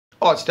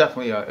Oh, it's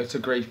definitely it's a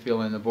great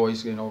feeling. The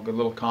boys, got a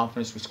little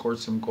confidence. We scored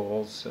some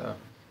goals.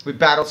 We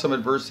battled some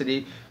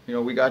adversity.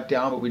 We got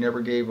down, but we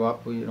never gave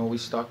up. We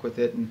stuck with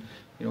it, and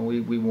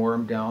we wore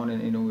them down,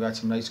 and we got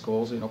some nice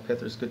goals.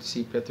 Pither's good to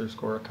see Pither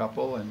score a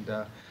couple, and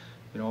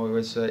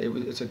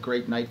it's a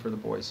great night for the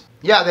boys.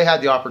 Yeah, they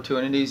had the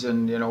opportunities,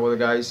 and the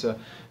guys.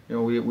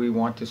 We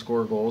want to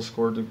score goals.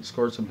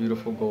 Scored some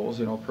beautiful goals.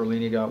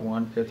 Perlini got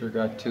one, Pither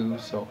got two,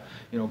 so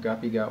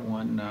Guppy got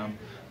one.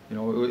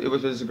 It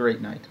was a great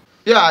night.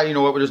 Yeah,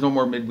 there's no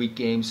more midweek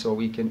games, so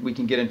we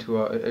can get into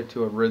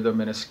a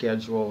rhythm and a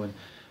schedule, and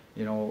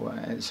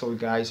and so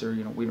guys are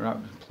we're not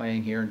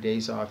playing here and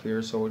days off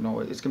here, so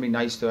it's gonna be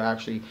nice to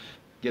actually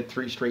get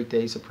 3 straight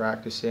days of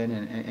practice in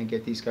and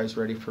get these guys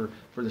ready for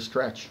the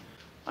stretch.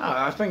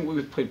 I think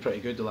we've played pretty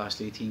good the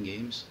last 18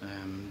 games.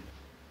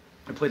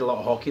 We played a lot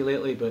of hockey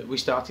lately, but we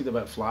started a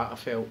bit flat. I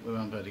felt we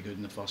weren't very good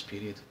in the first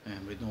period,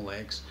 we had no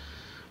legs.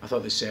 I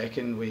thought the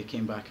second we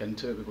came back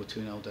into it, we go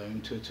 2-0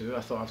 down, 2-2.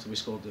 I thought after we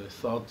scored the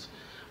third,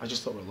 I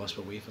just thought we were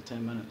away for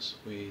 10 minutes.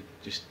 We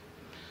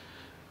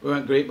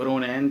weren't great at our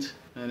own end,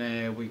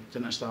 and we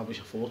didn't establish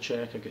a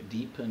forecheck. I got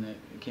deep, and it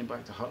came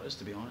back to hurt us,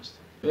 to be honest.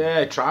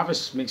 Yeah,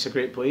 Travis makes a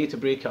great play to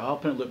break it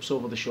up, and it loops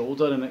over the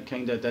shoulder, and it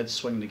kind of did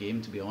swing the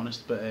game, to be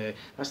honest. But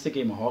that's the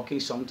game of hockey.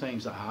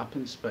 Sometimes that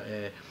happens, but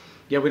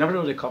yeah, we never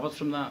really recovered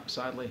from that,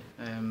 sadly.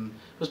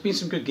 There's been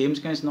some good games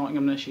against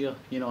Nottingham this year.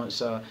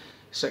 It's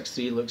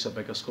 6-3 looks a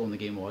bigger score than the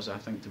game was, I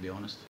think, to be honest.